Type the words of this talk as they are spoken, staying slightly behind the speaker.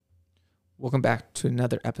Welcome back to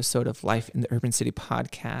another episode of Life in the Urban City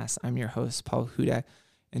podcast. I'm your host, Paul Hudak,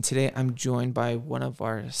 and today I'm joined by one of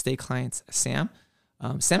our stay clients, Sam.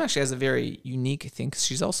 Sam actually has a very unique thing because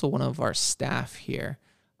she's also one of our staff here.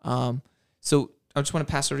 So I just want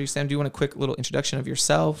to pass over to you, Sam. Do you want a quick little introduction of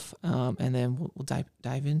yourself, and then we'll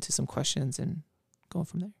dive into some questions and go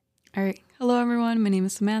from there. All right. Hello, everyone. My name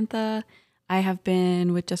is Samantha. I have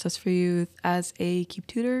been with Justice for Youth as a KEEP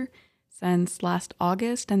tutor since last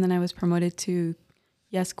August, and then I was promoted to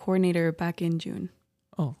YES coordinator back in June.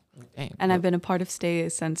 Oh, dang. And I've been a part of Stay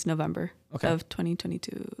since November of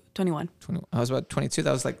 21. I was about 22.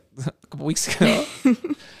 That was like a couple weeks ago.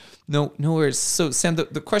 No worries. So, Sam,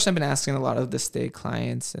 the question I've been asking a lot of the Stay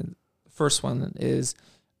clients, and the first one is,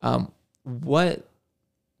 what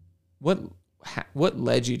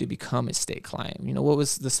led you to become a Stay client? You know, what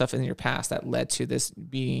was the stuff in your past that led to this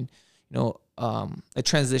being, a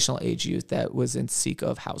transitional age youth that was in seek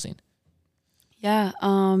of housing? Yeah,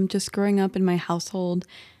 just growing up in my household,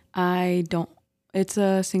 it's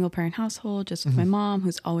a single parent household, just with my mom,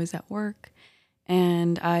 who's always at work.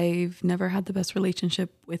 And I've never had the best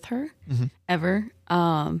relationship with her ever.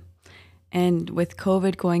 And with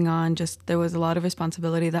COVID going on, there was a lot of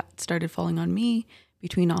responsibility that started falling on me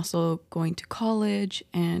between also going to college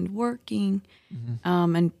and working,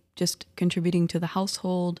 and just contributing to the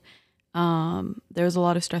household. There was a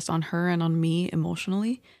lot of stress on her and on me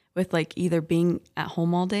emotionally, with like either being at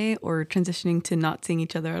home all day or transitioning to not seeing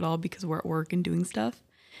each other at all because we're at work and doing stuff.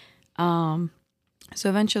 So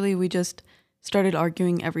eventually we just started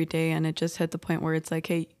arguing every day, and it just hit the point where it's like,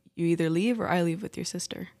 hey, you either leave or I leave with your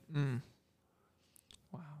sister.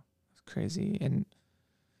 Wow, that's crazy. And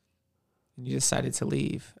you decided to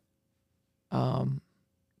leave. Wow,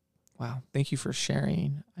 thank you for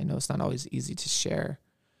sharing. I know it's not always easy to share.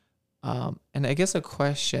 And I guess a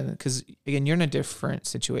question, because again, you're in a different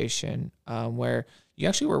situation where you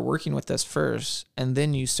actually were working with us first, and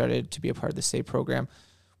then you started to be a part of the STAY program.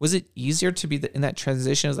 Was it easier to be in that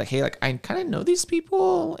transition? It was like, hey, like I kind of know these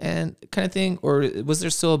people and kind of thing, or was there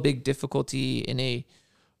still a big difficulty in a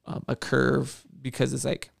curve, because it's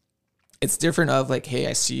like it's different of like, hey,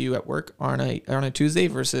 I see you at work on a Tuesday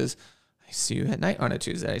versus I see you at night on a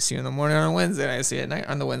Tuesday. I see you in the morning on a Wednesday. I see you at night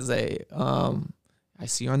on the Wednesday. I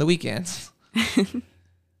see you on the weekends.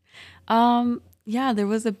 Yeah, there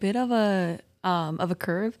was a bit of a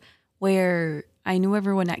curve where I knew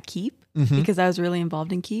everyone at KEEP because I was really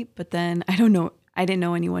involved in KEEP, but then I didn't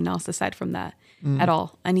know anyone else aside from that at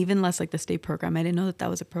all. And even less like the STAY program. I didn't know that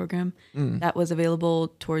was a program that was available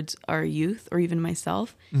towards our youth or even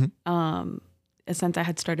myself, since I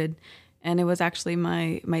had started. And it was actually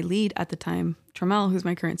my lead at the time, Tramel, who's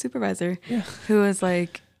my current supervisor,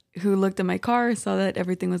 who looked at my car, saw that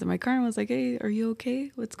everything was in my car, and was like, hey, are you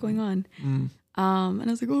okay? What's going on? And I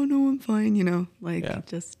was like, oh, no, I'm fine,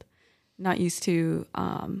 just not used to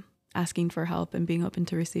asking for help and being open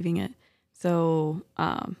to receiving it. So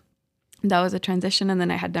that was a transition. And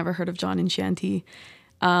then I had never heard of John and Shanti.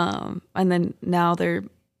 And then now they're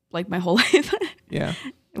like my whole life. Yeah.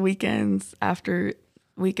 Weekends,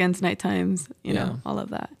 night times, all of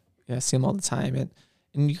that. Yeah, I see them all the time.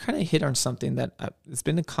 And you kind of hit on something that it's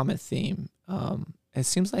been a common theme. It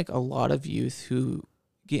seems like a lot of youth who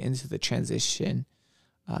get into the transition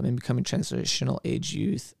and becoming transitional age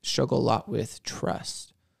youth struggle a lot with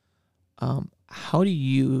trust. How do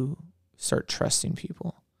you start trusting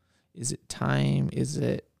people? Is it time? Is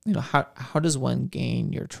it, how does one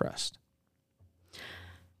gain your trust?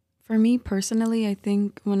 For me personally, I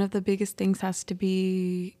think one of the biggest things has to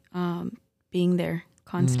be being there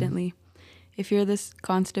constantly. If you're this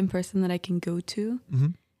constant person that I can go to,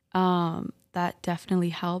 that definitely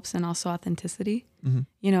helps. And also authenticity.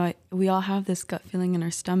 We all have this gut feeling in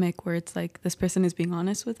our stomach where it's like, this person is being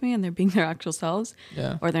honest with me and they're being their actual selves,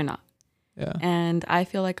 or they're not. Yeah. And I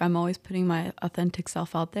feel like I'm always putting my authentic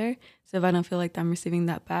self out there. So if I don't feel like I'm receiving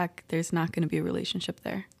that back, there's not going to be a relationship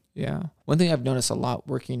there. Yeah. One thing I've noticed a lot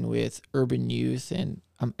working with urban youth and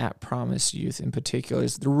at Promise Youth in particular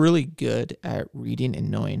is they're really good at reading and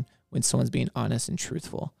knowing when someone's being honest and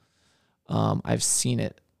truthful. I've seen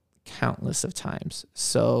it countless of times.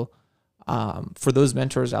 So for those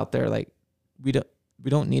mentors out there, like we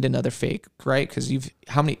don't need another fake, right? Because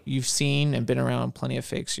you've seen and been around plenty of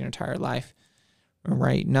fakes your entire life,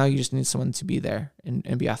 right? Now you just need someone to be there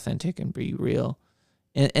and be authentic and be real.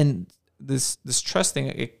 And this trust thing,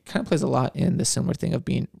 it kind of plays a lot in the similar thing of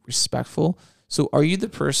being respectful. So are you the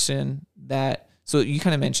person that, so you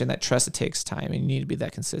kind of mentioned that trust, it takes time and you need to be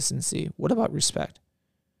that consistency. What about respect?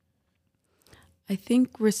 I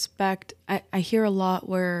think respect, I hear a lot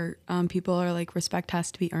where people are like, respect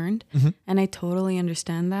has to be earned. And I totally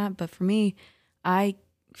understand that. But for me, I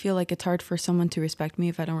feel like it's hard for someone to respect me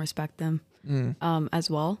if I don't respect them as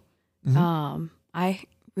well. I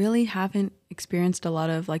really haven't experienced a lot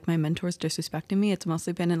of like my mentors disrespecting me. It's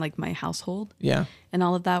mostly been in like my household and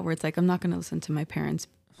all of that, where it's like, I'm not going to listen to my parents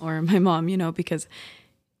or my mom, you know, because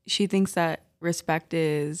she thinks that respect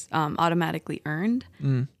is automatically earned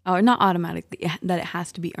or not automatically, that it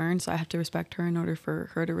has to be earned. So I have to respect her in order for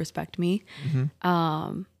her to respect me.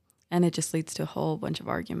 And it just leads to a whole bunch of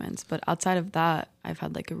arguments. But outside of that, I've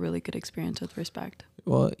had like a really good experience with respect.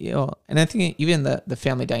 Well, you know, and I think even the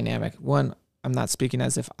family dynamic, one, I'm not speaking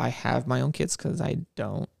as if I have my own kids, because I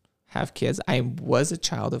don't have kids. I was a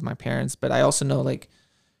child of my parents, but I also know like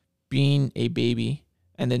being a baby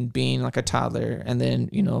and then being like a toddler and then,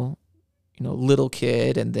 you know, little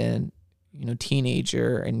kid and then, you know,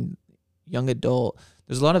 teenager and young adult.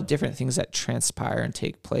 There's a lot of different things that transpire and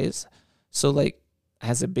take place. So like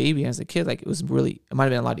as a baby, as a kid, like it might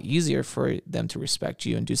have been a lot easier for them to respect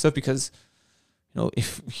you and do stuff because, you know,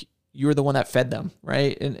 if you were the one that fed them,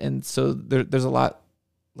 right? And so there's a lot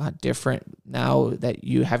different now that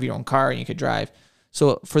you have your own car and you could drive.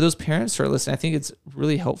 So for those parents who are listening, I think it's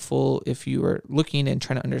really helpful if you are looking and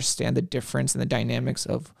trying to understand the difference and the dynamics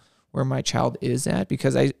of where my child is at,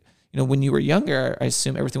 because when you were younger, I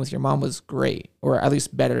assume everything with your mom was great, or at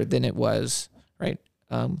least better than it was, right?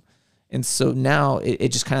 And so now it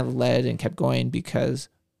just kind of led and kept going because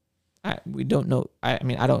we don't know. I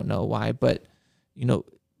don't know why, but you know,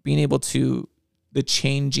 being able to the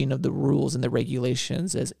changing of the rules and the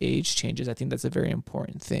regulations as age changes, I think that's a very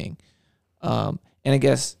important thing. And I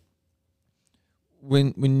guess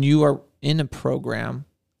when you are in a program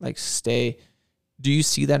like Stay, do you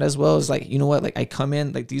see that as well as like, you know what, like I come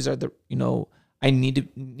in, like these are the, you know, I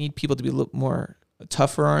need people to be a little more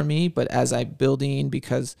tougher on me, but as I'm building,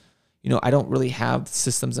 because, you know, I don't really have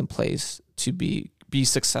systems in place to be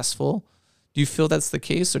successful. Do you feel that's the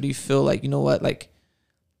case? Or do you feel like, you know what, like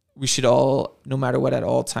we should all, no matter what, at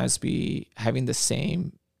all times be having the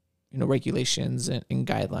same, you know, regulations and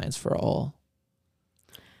guidelines for all?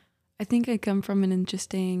 I think I come from an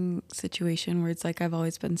interesting situation where it's like I've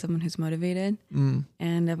always been someone who's motivated and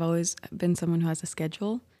I've always been someone who has a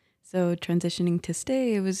schedule. So transitioning to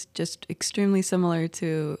Stay, it was just extremely similar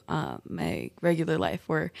to my regular life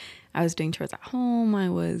where I was doing chores at home, I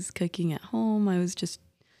was cooking at home, I was just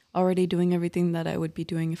already doing everything that I would be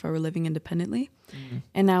doing if I were living independently.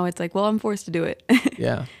 And now it's like, well, I'm forced to do it.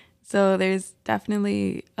 Yeah. So there's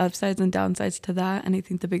definitely upsides and downsides to that. And I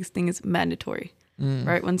think the biggest thing is mandatory,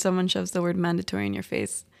 right? When someone shoves the word mandatory in your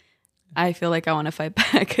face, I feel like I want to fight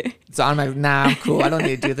back. So I'm like, nah, I'm cool. I don't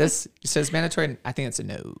need to do this. It says mandatory. I think it's a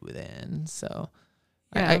no then. So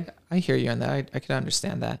yeah. I hear you on that. I can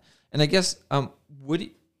understand that. And I guess,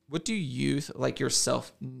 what do youth like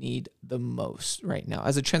yourself need the most right now?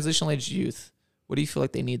 As a transitional age youth, what do you feel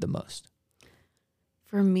like they need the most?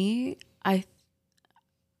 For me,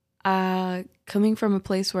 coming from a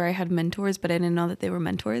place where I had mentors, but I didn't know that they were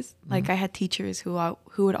mentors. Like I had teachers who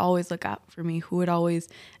would always look out for me, who would always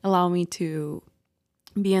allow me to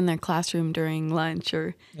be in their classroom during lunch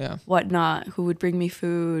or whatnot, who would bring me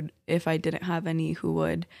food if I didn't have any, who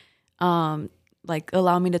would like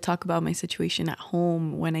allow me to talk about my situation at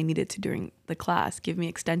home when I needed to during the class, give me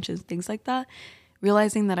extensions, things like that.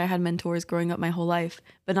 Realizing that I had mentors growing up my whole life,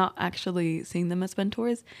 but not actually seeing them as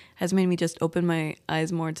mentors has made me just open my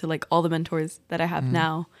eyes more to like all the mentors that I have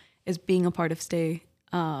now is being a part of Stay,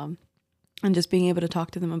 and just being able to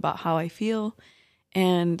talk to them about how I feel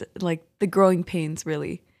and like the growing pains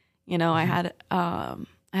really. You know, I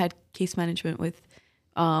had case management with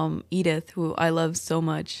Edith, who I love so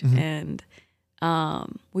much. And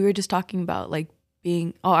we were just talking about like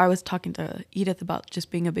I was talking to Edith about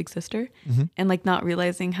just being a big sister and like not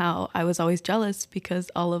realizing how I was always jealous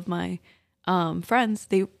because all of my friends,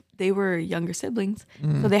 they were younger siblings.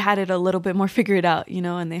 So they had it a little bit more figured out, you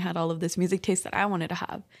know, and they had all of this music taste that I wanted to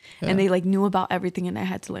have. And they like knew about everything and I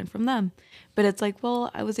had to learn from them. But it's like,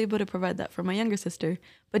 well, I was able to provide that for my younger sister,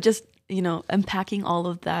 but just, you know, unpacking all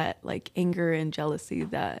of that like anger and jealousy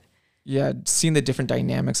that. Yeah, seeing the different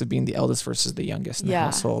dynamics of being the eldest versus the youngest in the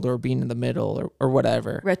household, or being in the middle, or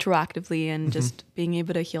whatever. Retroactively, and just being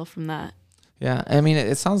able to heal from that. Yeah, I mean,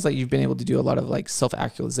 it sounds like you've been able to do a lot of like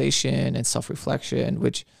self-actualization and self-reflection,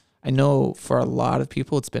 which I know for a lot of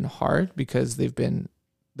people it's been hard because they're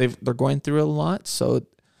going through a lot. So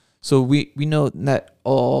we know that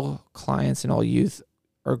all clients and all youth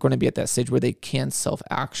are going to be at that stage where they can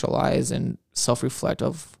self-actualize and self-reflect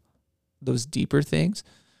of those deeper things.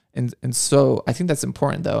 And so I think that's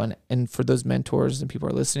important though. And for those mentors and people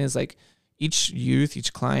who are listening, is like each youth,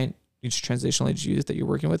 each client, each transitional age youth that you're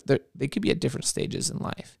working with, they could be at different stages in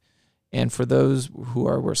life. And for those who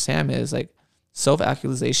are where Sam is, like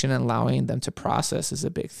self-actualization and allowing them to process is a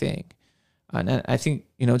big thing. And I think,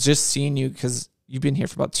 just seeing you, because you've been here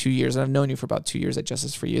for about 2 years, and I've known you for about 2 years at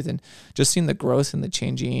Justice for Youth, and just seeing the growth and the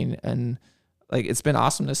changing, and like, it's been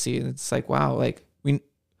awesome to see. And it's like, wow, like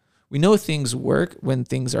we know things work when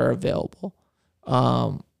things are available.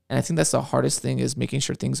 And I think that's the hardest thing, is making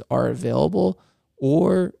sure things are available,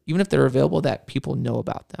 or even if they're available, that people know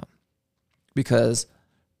about them. Because,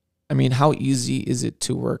 I mean, how easy is it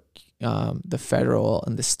to work the federal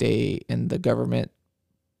and the state and the government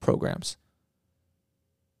programs?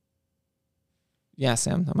 Yeah,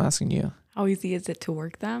 Sam, I'm asking you. How easy is it to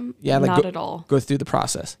work them? Yeah, like not at all. Go through the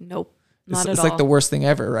process. Nope. It's like the worst thing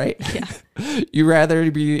ever, right? Yeah. You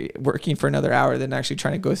rather be working for another hour than actually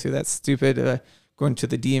trying to go through that stupid going to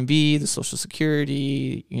the DMV, the Social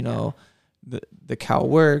Security, the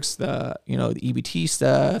CalWorks, the EBT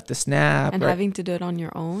stuff, the SNAP, and right? having to do it on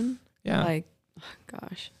your own. Yeah. Like,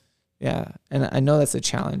 gosh. Yeah, and I know that's a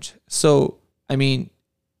challenge. So, I mean,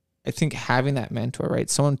 I think having that mentor, right,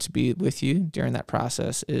 someone to be with you during that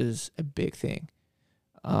process is a big thing.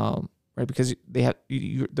 Right, because they have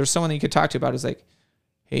there's someone that you could talk to about, is like,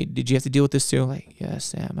 hey, did you have to deal with this too? Like, yes,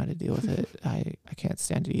 Sam, I had to deal with it. I can't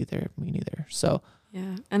stand it either. Me neither. So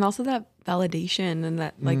yeah, and also that validation and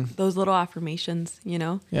that like those little affirmations,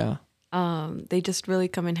 yeah, they just really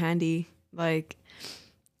come in handy. Like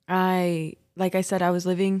I said, I was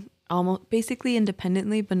living almost basically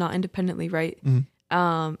independently, but not independently, right?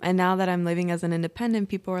 And now that I'm living as an independent,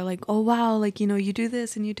 people are like, oh wow, like you do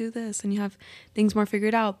this and you do this and you have things more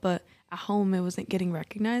figured out, but at home it wasn't getting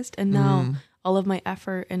recognized. And now all of my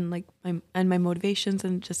effort and like my motivations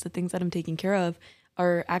and just the things that I'm taking care of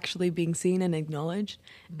are actually being seen and acknowledged.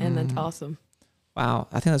 And that's awesome. Wow.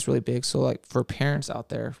 I think that's really big. So like for parents out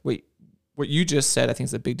there, what you just said, I think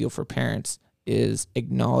is a big deal for parents, is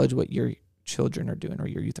acknowledge what your children are doing or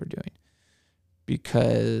your youth are doing,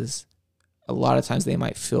 because a lot of times they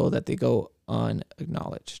might feel that they go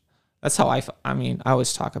unacknowledged. That's how I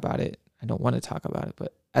always talk about it. I don't want to talk about it,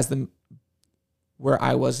 but where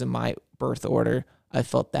I was in my birth order, I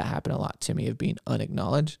felt that happen a lot to me, of being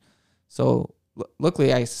unacknowledged. So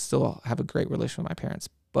luckily I still have a great relationship with my parents,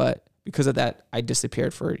 but because of that, I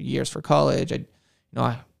disappeared for years for college. I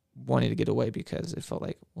wanted to get away because it felt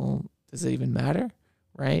like, well, does it even matter?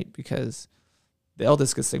 Right? Because the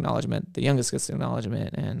eldest gets acknowledgement, the youngest gets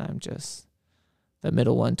acknowledgement, and I'm just the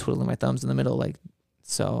middle one twiddling my thumbs in the middle. Like,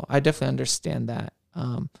 so I definitely understand that.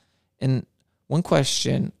 And one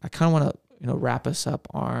question I kind of want to, wrap us up,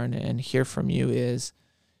 Arn, and hear from you is,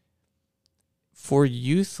 for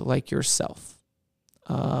youth like yourself,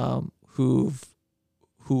 who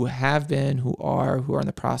have been, who are in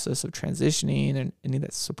the process of transitioning and need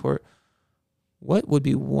that support, what would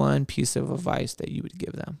be one piece of advice that you would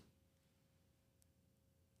give them?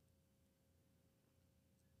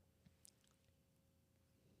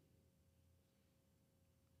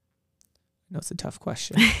 I know it's a tough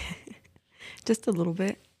question. Just a little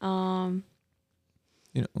bit.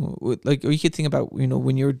 Like you could think about,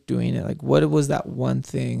 when you're doing it, like what was that one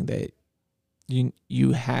thing that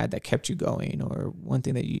you had that kept you going, or one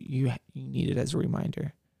thing that you needed as a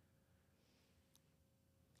reminder?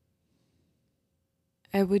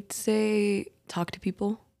 I would say talk to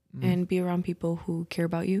people and be around people who care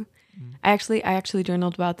about you. I actually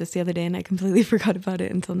journaled about this the other day and I completely forgot about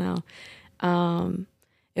it until now.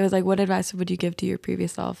 It was like, what advice would you give to your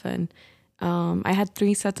previous self? And I had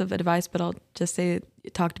 3 sets of advice, but I'll just say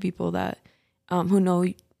talk to people that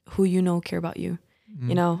who care about you.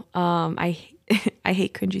 I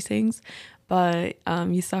hate cringy sayings, but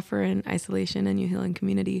you suffer in isolation and you heal in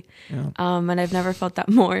community. Yeah. And I've never felt that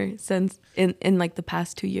more since in like the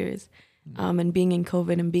past 2 years. And being in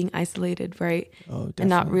COVID and being isolated, right? Oh, and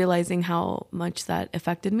not realizing how much that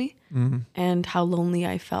affected me and how lonely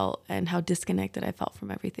I felt and how disconnected I felt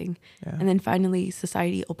from everything. Yeah. And then finally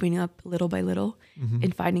society opening up little by little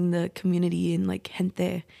and finding the community and like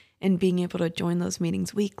gente and being able to join those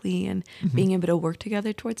meetings weekly and being able to work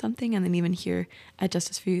together towards something, and then even here at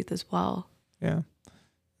Justice for Youth as well. Yeah.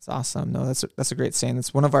 It's awesome. No, that's a great saying.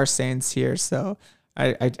 It's one of our sayings here. So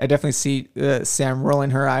I definitely see Sam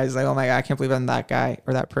rolling her eyes like, oh my God, I can't believe I'm that guy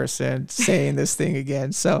or that person saying this thing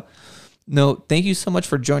again. So no, thank you so much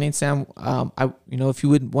for joining, Sam. If you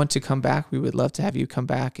would want to come back, we would love to have you come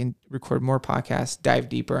back and record more podcasts, dive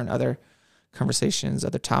deeper on other conversations,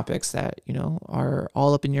 other topics that, are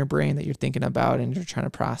all up in your brain that you're thinking about and you're trying to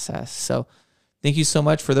process. So thank you so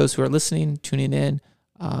much for those who are listening, tuning in.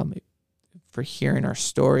 for hearing our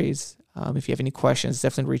stories. If you have any questions,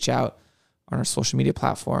 definitely reach out on our social media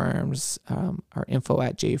platforms, our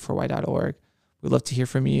info@j4y.org. We'd love to hear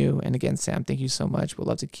from you. And again, Sam, thank you so much. We'd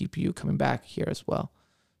love to keep you coming back here as well.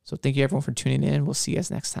 So thank you everyone for tuning in. We'll see you guys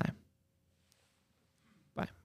next time.